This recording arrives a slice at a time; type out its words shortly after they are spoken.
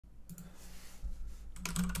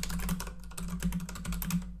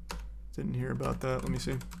Didn't hear about that. Let me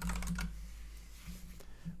see.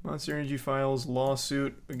 Monster Energy files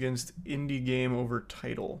lawsuit against indie game over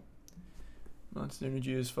title. Monster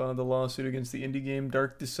Energy has filed a lawsuit against the indie game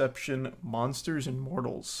Dark Deception Monsters and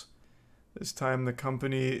Mortals. This time the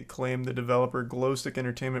company claimed the developer Glowstick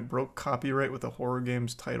Entertainment broke copyright with the horror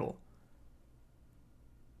game's title.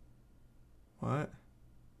 What?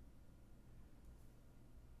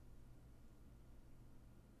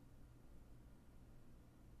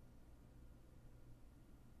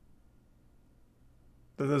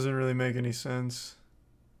 That doesn't really make any sense.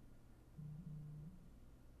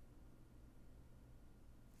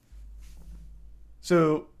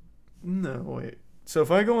 So, no, wait. So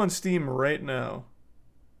if I go on Steam right now,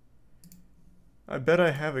 I bet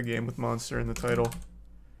I have a game with monster in the title.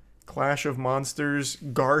 Clash of Monsters,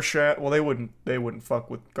 Garshasp. Well, they wouldn't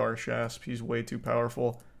fuck with Garshasp. He's way too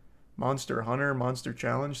powerful. Monster Hunter, Monster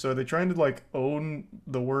Challenge. So are they trying to like own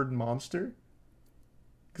the word monster?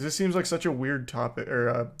 Because this seems like such a weird topic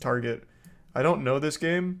or target. I don't know this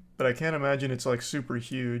game, but I can't imagine it's like super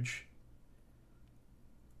huge.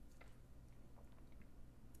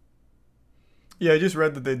 Yeah, I just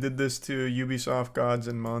read that they did this to Ubisoft Gods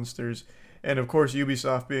and Monsters. And of course,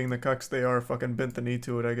 Ubisoft being the cucks they are, fucking bent the knee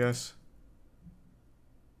to it, I guess.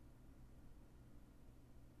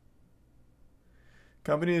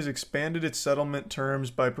 Company has expanded its settlement terms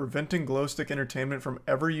by preventing Glowstick Entertainment from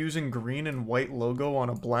ever using green and white logo on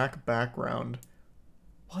a black background.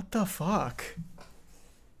 What the fuck?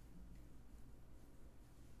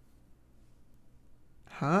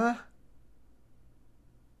 Huh?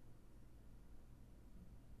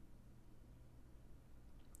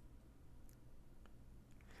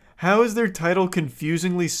 How is their title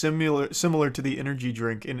confusingly similar to the energy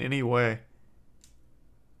drink in any way?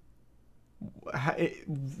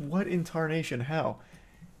 What in tarnation? How?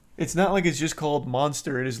 It's not like it's just called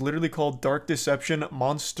Monster. It is literally called Dark Deception,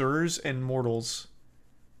 Monsters, and Mortals.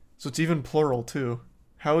 So it's even plural, too.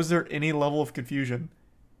 How is there any level of confusion?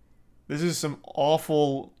 This is some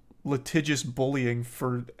awful, litigious bullying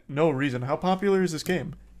for no reason. How popular is this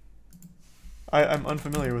game? I'm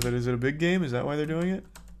unfamiliar with it. Is it a big game? Is that why they're doing it?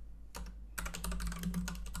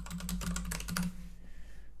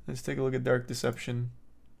 Let's take a look at Dark Deception.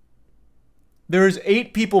 There's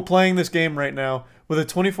 8 people playing this game right now with a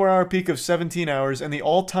 24-hour peak of 17 hours, and the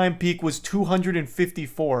all-time peak was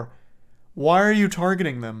 254. Why are you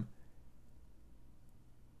targeting them?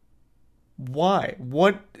 Why?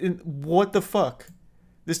 What the fuck?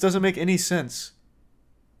 This doesn't make any sense.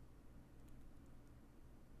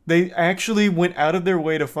 They actually went out of their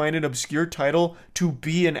way to find an obscure title to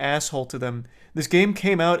be an asshole to them. This game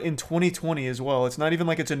came out in 2020 as well. It's not even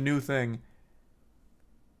like it's a new thing.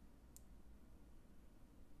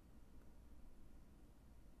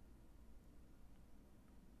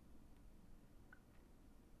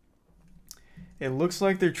 It looks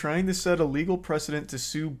like they're trying to set a legal precedent to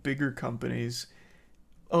sue bigger companies.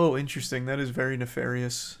 Oh, interesting. That is very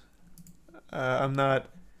nefarious. I'm not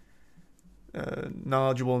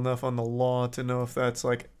knowledgeable enough on the law to know if that's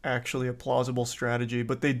like actually a plausible strategy,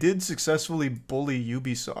 but they did successfully bully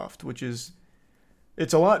Ubisoft, which is...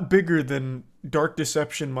 It's a lot bigger than Dark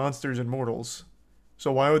Deception, Monsters, and Mortals.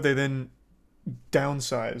 So why would they then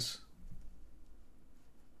downsize?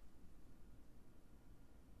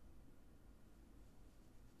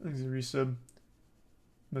 Thanks, resub.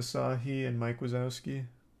 Masahi and Mike Wazowski.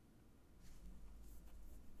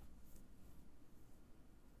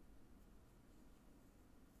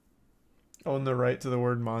 Own the right to the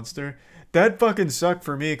word monster. That fucking sucked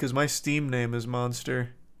for me because my Steam name is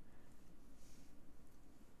Monster.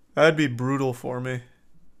 That'd be brutal for me.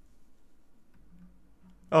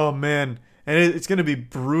 Oh man. And it's gonna be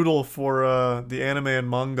brutal for the anime and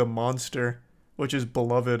manga Monster, which is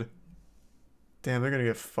beloved. Damn, they're gonna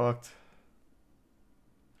get fucked.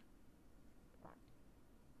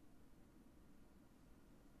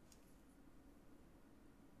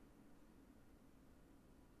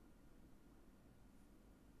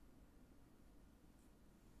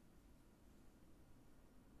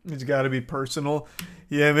 It's gotta be personal.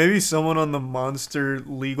 Yeah, maybe someone on the Monster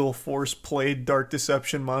legal force played Dark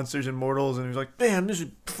Deception, Monsters, and Mortals, and he was like, "Damn, this is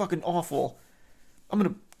fucking awful.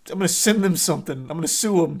 I'm gonna send them something. I'm gonna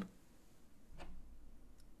sue them."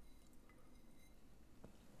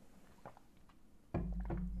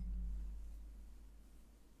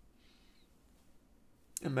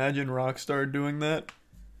 Imagine Rockstar doing that.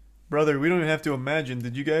 Brother, we don't even have to imagine.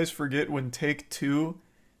 Did you guys forget when Take-Two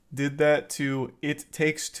did that to It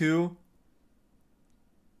Takes Two?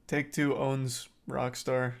 Take-Two owns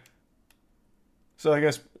Rockstar. So I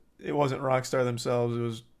guess it wasn't Rockstar themselves, it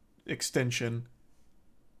was Extension.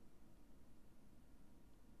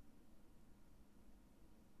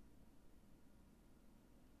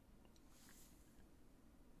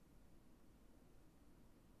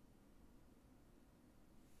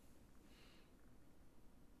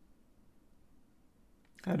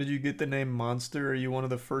 How did you get the name Monster? Are you one of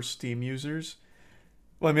the first Steam users?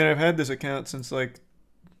 Well, I mean, I've had this account since like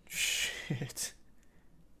shit.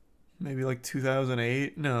 Maybe like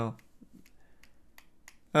 2008? No.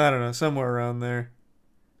 I don't know, somewhere around there.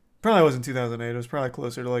 Probably wasn't 2008. It was probably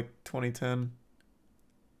closer to like 2010.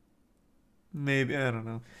 Maybe, I don't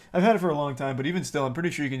know. I've had it for a long time, but even still, I'm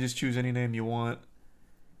pretty sure you can just choose any name you want.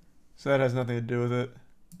 So that has nothing to do with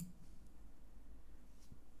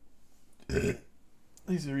it.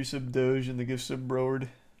 These are resub Doge and the gift sub Broward.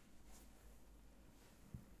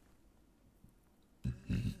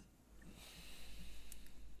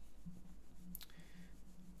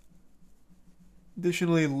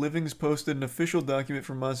 Additionally, Livings posted an official document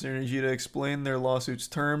from Monster Energy to explain their lawsuit's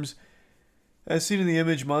terms. As seen in the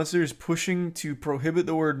image, Monster is pushing to prohibit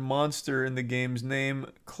the word monster in the game's name,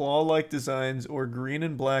 claw-like designs, or green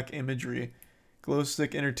and black imagery.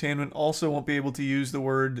 Glowstick Entertainment also won't be able to use the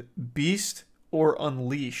word beast or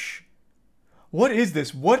unleash. What is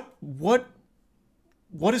this? What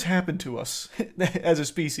has happened to us as a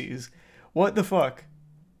species? What the fuck?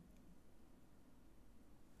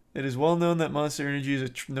 It is well known that Monster Energy is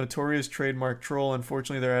a notorious trademark troll.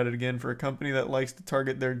 Unfortunately, they're at it again. For a company that likes to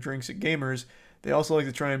target their drinks at gamers, they also like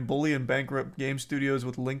to try and bully and bankrupt game studios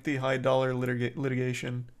with lengthy high-dollar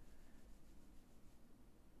litigation.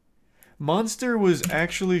 Monster was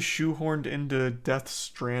actually shoehorned into Death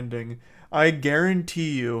Stranding. I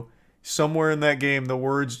guarantee you, somewhere in that game, the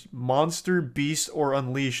words Monster, Beast, or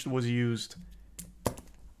Unleashed was used.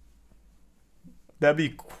 That'd be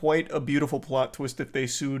quite a beautiful plot twist if they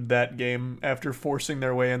sued that game after forcing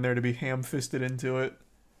their way in there to be ham-fisted into it.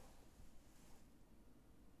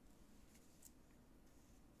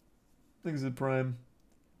 Thanks to the Prime.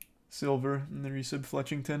 Silver, and then resub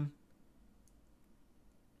Fletchington.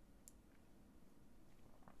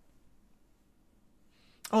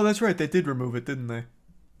 Oh, that's right, they did remove it, didn't they?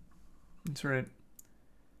 That's right.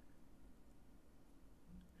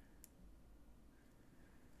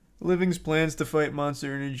 Living's plans to fight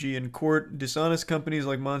Monster Energy in court. Dishonest companies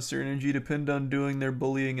like Monster Energy depend on doing their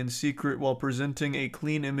bullying in secret while presenting a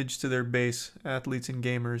clean image to their base, athletes and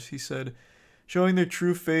gamers, he said. Showing their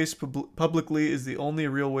true face publicly is the only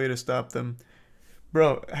real way to stop them.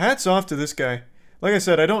 Bro, hats off to this guy. Like I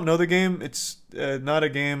said, I don't know the game. It's not a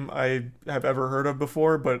game I have ever heard of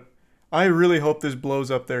before, but I really hope this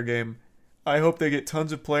blows up their game. I hope they get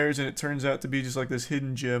tons of players and it turns out to be just like this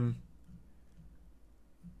hidden gem.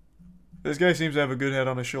 This guy seems to have a good head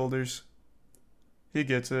on his shoulders. He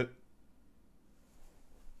gets it.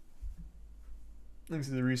 Thanks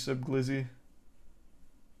to the resub Glizzy.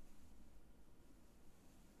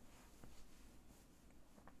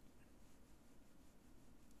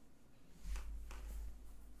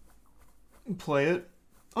 Play it.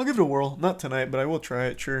 I'll give it a whirl. Not tonight, but I will try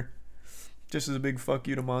it, sure. Just as a big fuck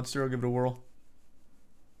you to Monster, I'll give it a whirl.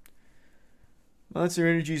 Monster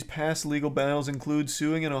Energy's past legal battles include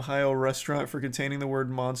suing an Ohio restaurant for containing the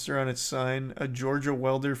word monster on its sign, a Georgia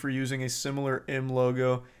welder for using a similar M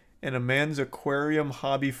logo, and a man's aquarium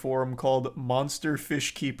hobby forum called Monster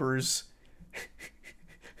Fish Keepers.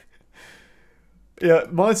 Yeah,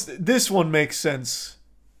 this one makes sense.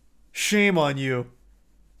 Shame on you.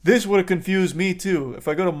 This would have confused me too. If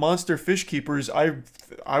I go to Monster Fish Keepers, I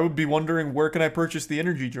would be wondering where can I purchase the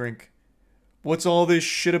energy drink? What's all this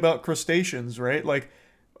shit about crustaceans, right? Like,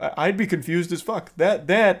 I'd be confused as fuck.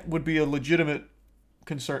 That would be a legitimate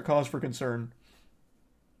cause for concern.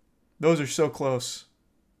 Those are so close.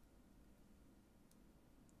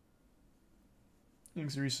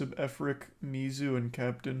 Thanks, resub Efric, Mizu, and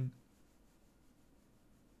Captain.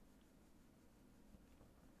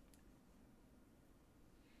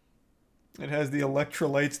 It has the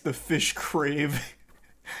electrolytes the fish crave.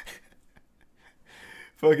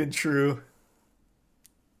 Fucking true.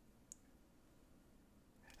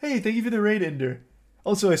 Hey, thank you for the raid, Ender.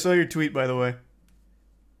 Also, I saw your tweet, by the way.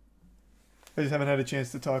 I just haven't had a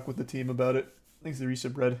chance to talk with the team about it. Thanks to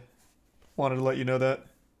resub Red. Wanted to let you know that.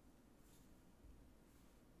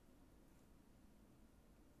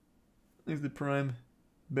 Thanks to Prime.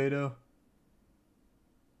 Beto.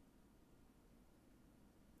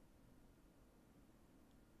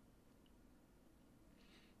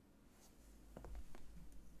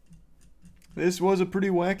 This was a pretty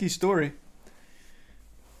wacky story.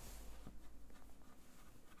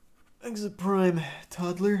 Thanks to Prime,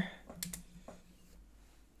 Toddler.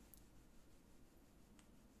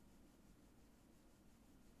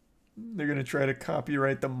 They're gonna try to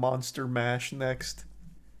copyright the Monster Mash next.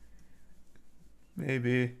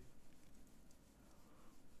 Maybe.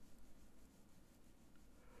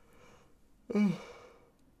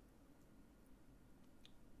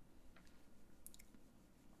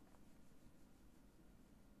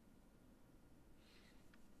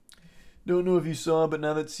 Don't know if you saw, but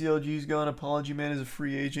now that CLG's gone, Apology Man is a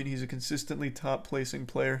free agent. He's a consistently top placing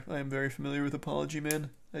player. I am very familiar with Apology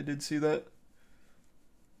Man. I did see that.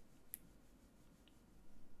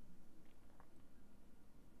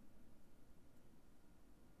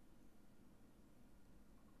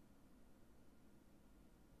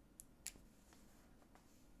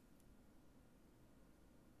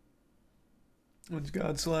 When's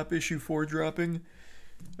Godslap issue 4 dropping?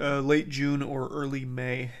 Late June or early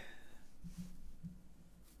May.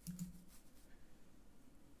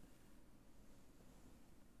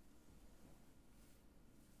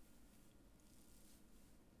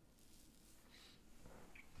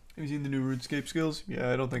 Have you seen the new RuneScape skills?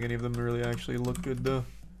 Yeah, I don't think any of them really actually look good though.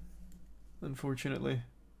 Unfortunately.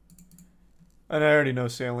 And I already know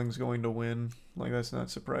Sailing's going to win. Like, that's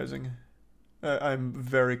not surprising. I'm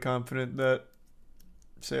very confident that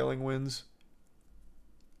Sailing wins.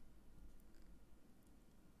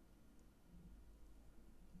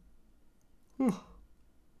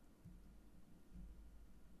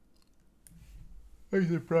 Thanks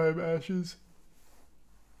for Prime Ashes.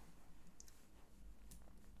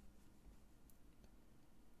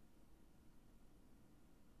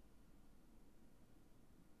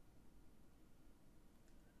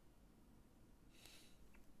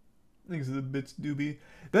 Thanks to the Bits Doobie.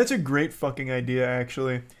 That's a great fucking idea,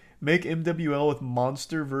 actually. Make MWL with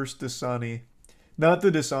Monster vs. Dasani. Not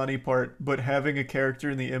the Dasani part, but having a character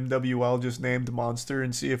in the MWL just named Monster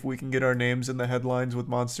and see if we can get our names in the headlines with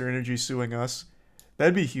Monster Energy suing us.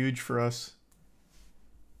 That'd be huge for us.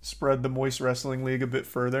 Spread the Moist Wrestling League a bit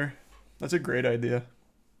further. That's a great idea.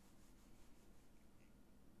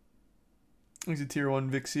 Thanks to Tier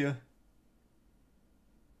 1 Vixia.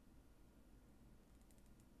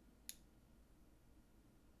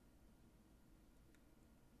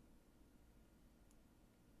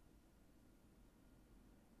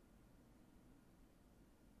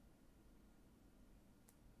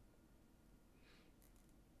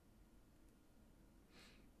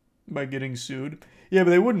 By getting sued. Yeah,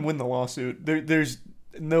 but they wouldn't win the lawsuit. There's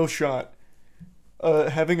no shot.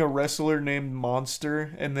 Having a wrestler named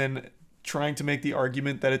Monster and then trying to make the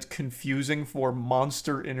argument that it's confusing for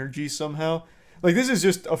Monster Energy somehow. Like, this is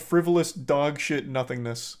just a frivolous dog shit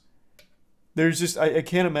nothingness. There's just, I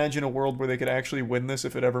can't imagine a world where they could actually win this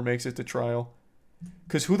if it ever makes it to trial.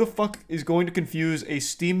 Because who the fuck is going to confuse a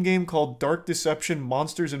Steam game called Dark Deception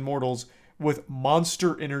Monsters and Mortals with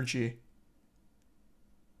Monster Energy?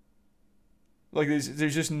 Like,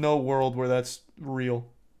 there's just no world where that's real.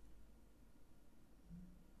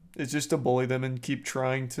 It's just to bully them and keep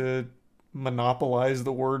trying to monopolize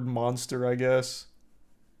the word monster, I guess.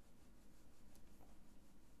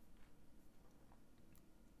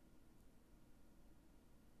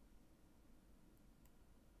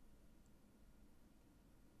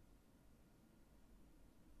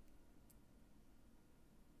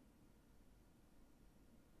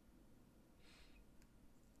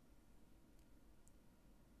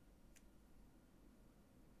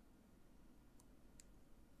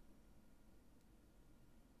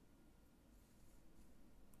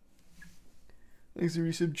 Thanks to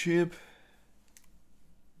resub champ.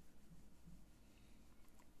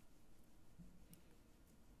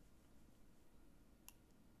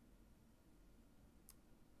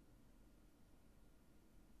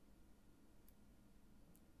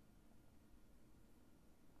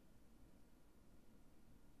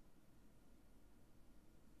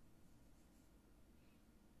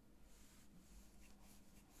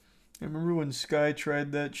 I remember when Sky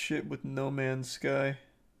tried that shit with No Man's Sky.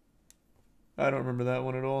 I don't remember that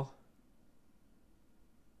one at all.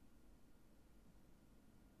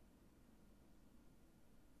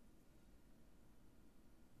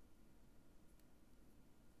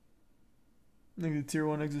 I think the tier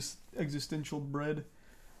 1 existential bread.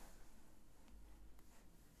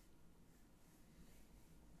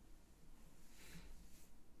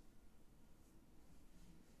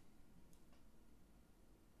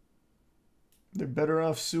 They're better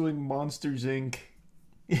off suing Monsters Inc.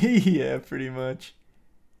 Yeah, pretty much.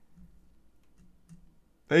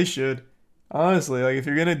 They should. Honestly, like, if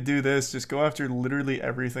you're gonna do this, just go after literally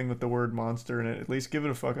everything with the word monster in it. At least give it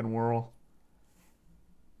a fucking whirl.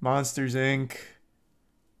 Monsters Inc.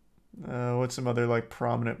 What's some other, like,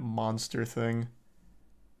 prominent monster thing?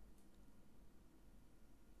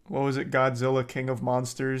 What was it? Godzilla King of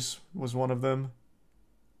Monsters was one of them.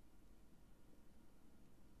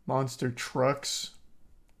 Monster Trucks.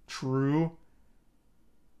 True.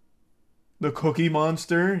 The Cookie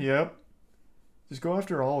Monster. Yep. Just go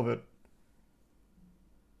after all of it.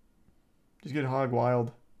 Just get hog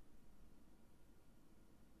wild.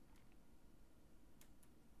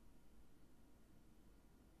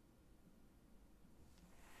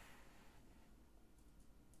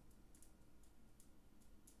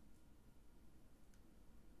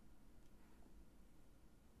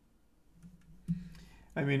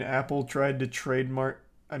 I mean, Apple tried to trademark.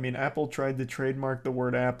 Apple tried to trademark the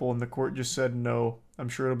word Apple, and the court just said no. I'm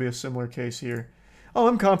sure it'll be a similar case here. Oh,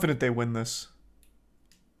 I'm confident they win this.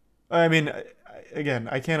 I mean, again,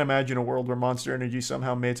 I can't imagine a world where Monster Energy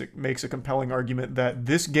somehow makes a compelling argument that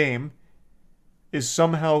this game is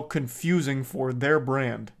somehow confusing for their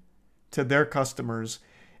brand to their customers,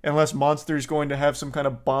 unless Monster is going to have some kind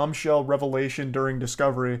of bombshell revelation during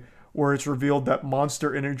discovery where it's revealed that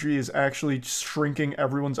Monster Energy is actually shrinking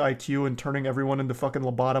everyone's IQ and turning everyone into fucking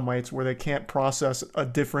lobotomites where they can't process a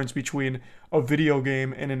difference between a video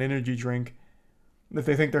game and an energy drink. That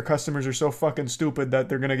they think their customers are so fucking stupid that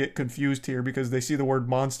they're gonna get confused here because they see the word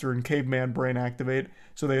monster and caveman brain activate,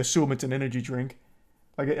 so they assume it's an energy drink.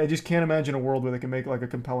 Like, I just can't imagine a world where they can make like a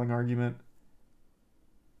compelling argument.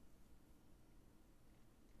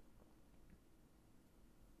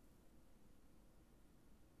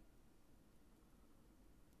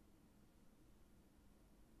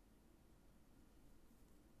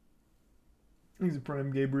 He's a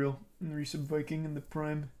Prime Gabriel, and the Resub Viking, and the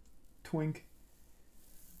Prime Twink.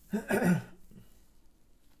 And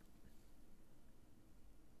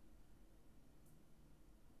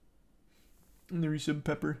the Resub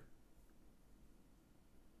Pepper.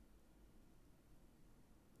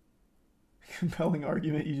 Compelling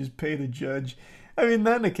argument, you just pay the judge. I mean,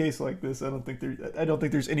 not in a case like this. I don't think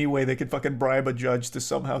there's any way they could fucking bribe a judge to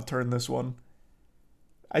somehow turn this one.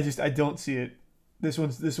 I don't see it. This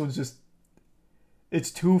one's just,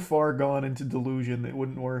 it's too far gone into delusion. It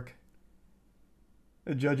wouldn't work.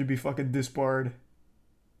 A judge would be fucking disbarred.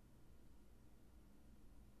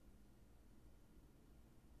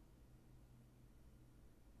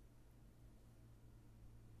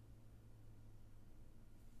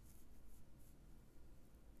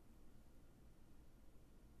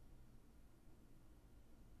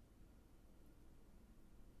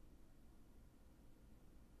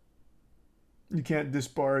 You can't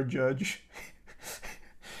disbar a judge.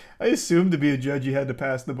 I assumed to be a judge you had to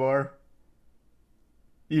pass the bar.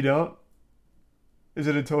 You don't? Is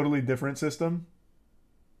it a totally different system?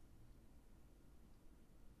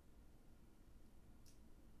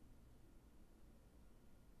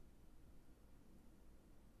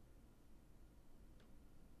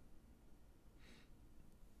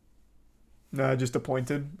 Nah, just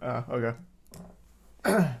appointed. Ah, okay.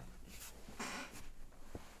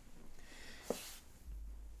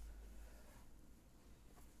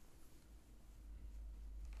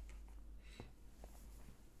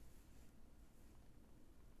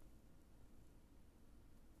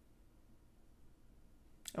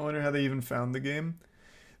 I wonder how they even found the game.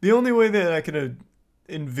 The only way that I could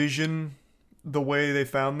envision the way they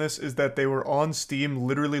found this is that they were on Steam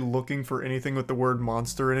literally looking for anything with the word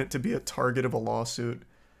monster in it to be a target of a lawsuit.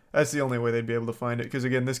 That's the only way they'd be able to find it. Because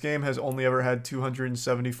again, this game has only ever had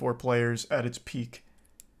 274 players at its peak.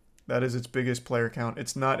 That is its biggest player count.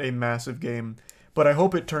 It's not a massive game. But I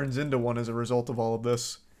hope it turns into one as a result of all of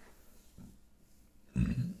this.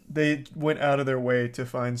 They went out of their way to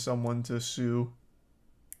find someone to sue.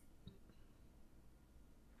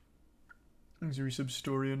 There's a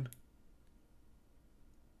Resubstorian.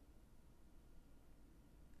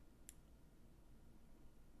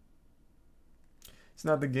 It's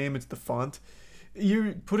not the game, it's the font.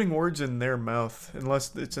 You're putting words in their mouth,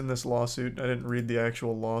 unless it's in this lawsuit. I didn't read the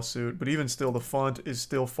actual lawsuit, but even still, the font is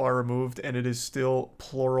still far removed, and it is still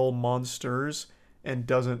plural monsters, and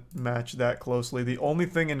doesn't match that closely. The only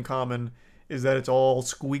thing in common is that it's all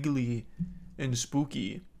squiggly and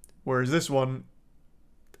spooky, whereas this one,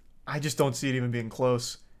 I just don't see it even being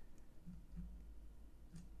close.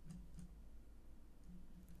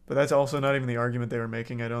 But that's also not even the argument they were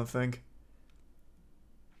making, I don't think.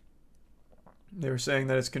 They were saying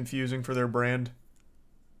that it's confusing for their brand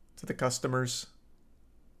to the customers.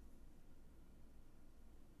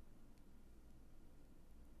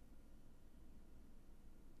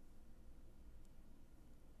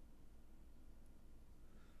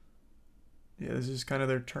 Yeah, this is kind of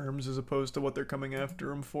their terms as opposed to what they're coming after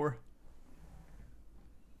them for.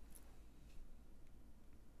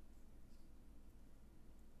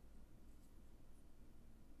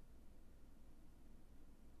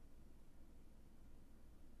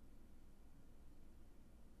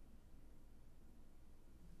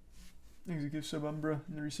 Execute Sub Umbra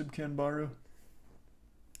and the Resub Kanbaru.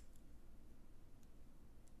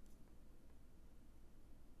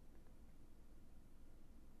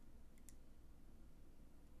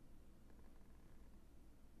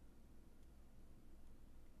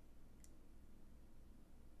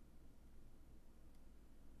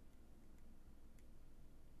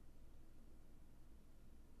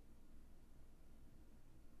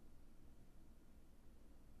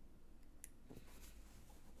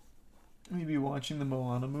 watching the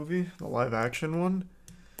Moana movie, the live action one.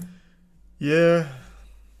 Yeah,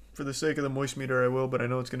 for the sake of the moist meter, I will, but I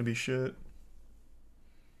know it's gonna be shit.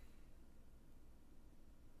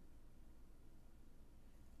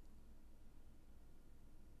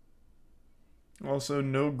 Also,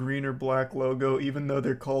 no green or black logo, even though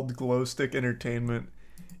they're called Glowstick Entertainment.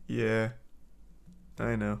 Yeah,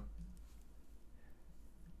 I know.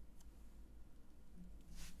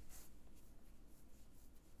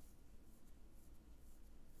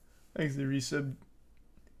 Thanks to resub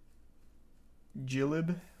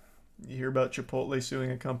Jilib. You hear about Chipotle suing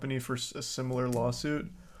a company for a similar lawsuit?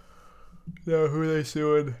 No, who are they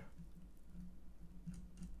suing?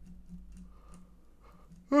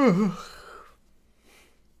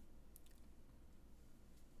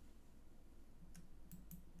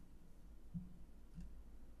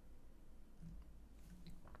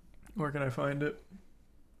 Where can I find it?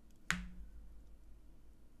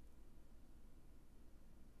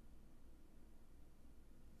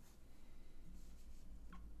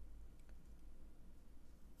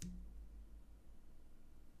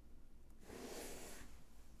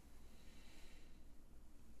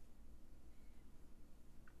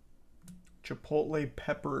 Chipotle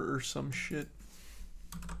pepper or some shit.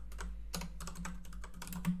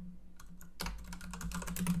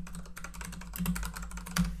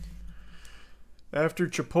 After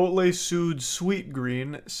Chipotle sued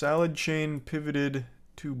Sweetgreen, salad chain pivoted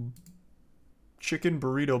to chicken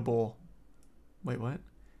burrito bowl. Wait, what?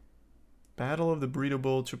 Battle of the Burrito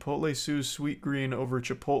Bowl. Chipotle sues Sweetgreen over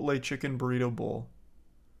Chipotle chicken burrito bowl.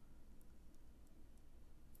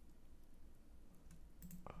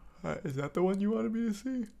 Is that the one you wanted me to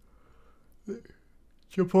see?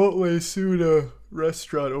 Chipotle sued a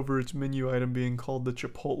restaurant over its menu item being called the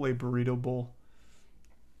Chipotle burrito bowl.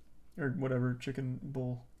 Or whatever, chicken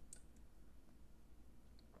bowl.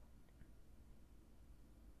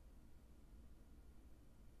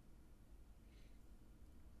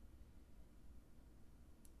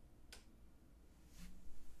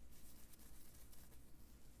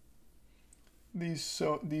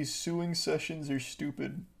 These suing sessions are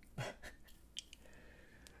stupid.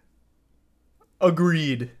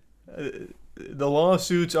 Agreed. The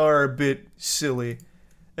lawsuits are a bit silly.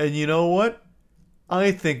 And you know what?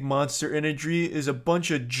 I think Monster Energy is a bunch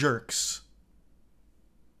of jerks.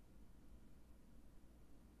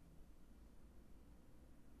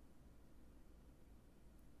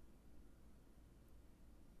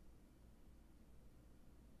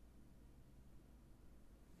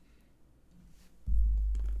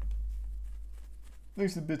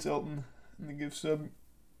 Thanks to Bits Elton and the gift sub.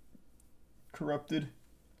 Corrupted.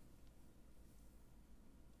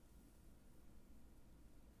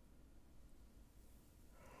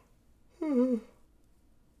 I'm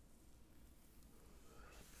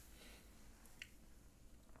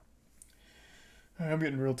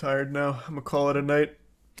getting real tired now. I'm gonna call it a night.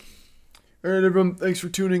 Alright, everyone, thanks for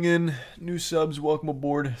tuning in. New subs, welcome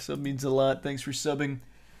aboard. Sub means a lot. Thanks for subbing.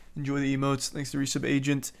 Enjoy the emotes. Thanks to Resub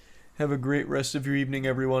Agent. Have a great rest of your evening,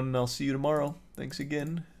 everyone, and I'll see you tomorrow. Thanks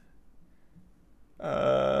again.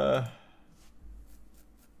 I'll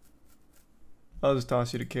just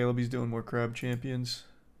toss you to Caleb. He's doing more Crab Champions.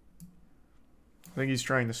 I think he's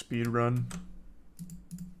trying to speed run.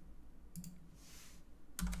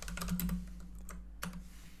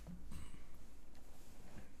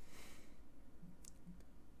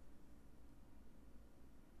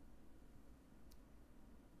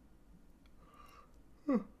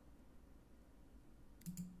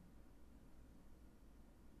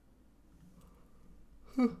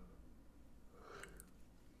 Huh.